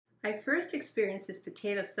I first experienced this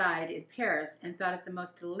potato side in Paris and thought it the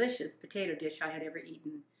most delicious potato dish I had ever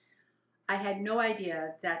eaten. I had no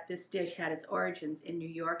idea that this dish had its origins in New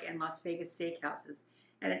York and Las Vegas steakhouses,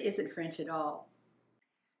 and it isn't French at all.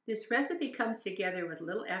 This recipe comes together with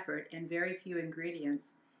little effort and very few ingredients.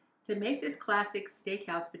 To make this classic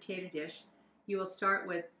steakhouse potato dish, you will start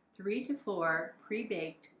with 3 to 4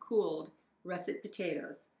 pre-baked, cooled russet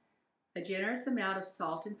potatoes, a generous amount of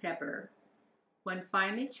salt and pepper, 1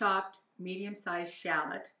 finely chopped medium-sized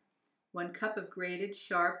shallot, 1 cup of grated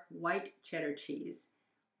sharp white cheddar cheese,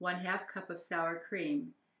 1/2 cup of sour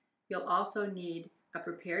cream. You'll also need a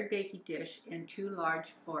prepared baking dish and 2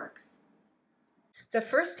 large forks. The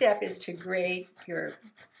first step is to grate your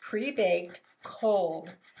pre-baked,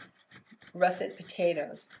 cold russet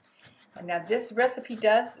potatoes. And now this recipe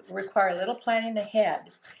does require a little planning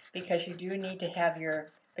ahead because you do need to have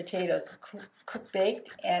your potatoes baked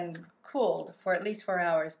and cooled for at least 4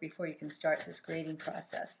 hours before you can start this grating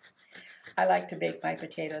process. I like to bake my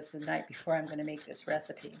potatoes the night before I'm going to make this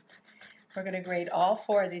recipe. We're going to grate all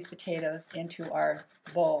 4 of these potatoes into our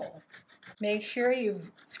bowl. Make sure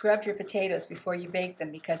you've scrubbed your potatoes before you bake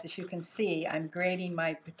them because, as you can see, I'm grating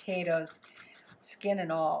my potatoes skin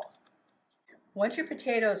and all. Once your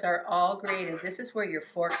potatoes are all grated, this is where your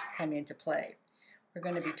forks come into play. We're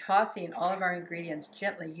going to be tossing all of our ingredients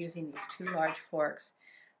gently using these 2 large forks.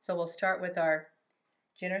 So we'll start with our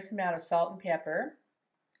generous amount of salt and pepper.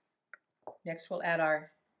 Next we'll add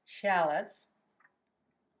our shallots.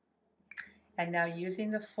 And now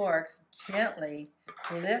using the forks, gently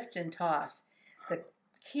lift and toss. The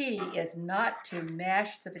key is not to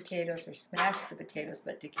mash the potatoes or smash the potatoes,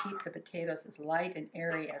 but to keep the potatoes as light and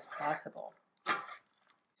airy as possible.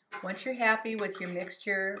 Once you're happy with your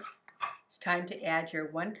mixture, it's time to add your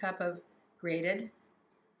 1 cup of grated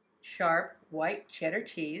sharp white cheddar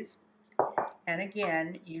cheese. And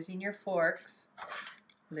again, using your forks,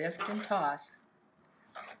 lift and toss.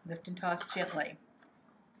 Lift and toss gently.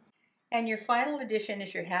 And your final addition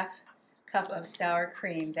is your 1/2 cup of sour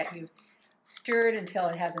cream that you've stirred until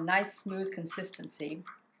it has a nice smooth consistency.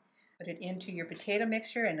 Put it into your potato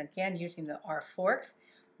mixture, and again, using our forks,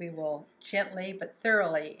 we will gently but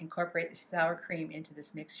thoroughly incorporate the sour cream into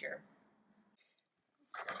this mixture.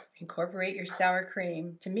 Incorporate your sour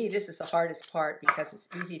cream. To me, this is the hardest part because it's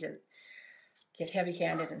easy to get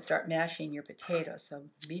heavy-handed and start mashing your potatoes, so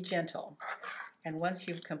be gentle. And once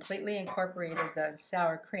you've completely incorporated the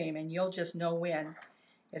sour cream, and you'll just know when,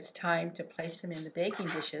 it's time to place them in the baking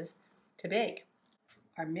dishes to bake.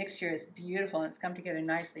 Our mixture is beautiful and it's come together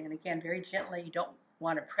nicely. And again, very gently, you don't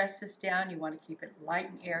want to press this down, you want to keep it light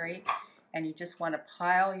and airy, and you just want to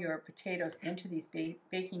pile your potatoes into these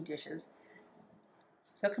baking dishes.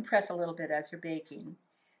 So compress a little bit as you're baking.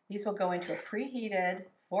 These will go into a preheated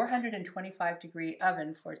 425-degree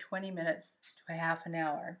oven for 20 minutes to 1/2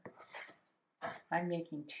 hour. I'm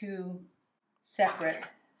making 2 separate,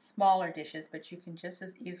 smaller dishes, but you can just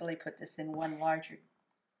as easily put this in 1 larger.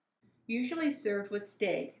 Usually served with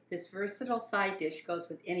steak, this versatile side dish goes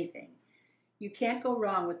with anything. You can't go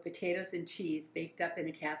wrong with potatoes and cheese baked up in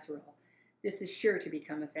a casserole. This is sure to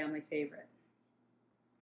become a family favorite.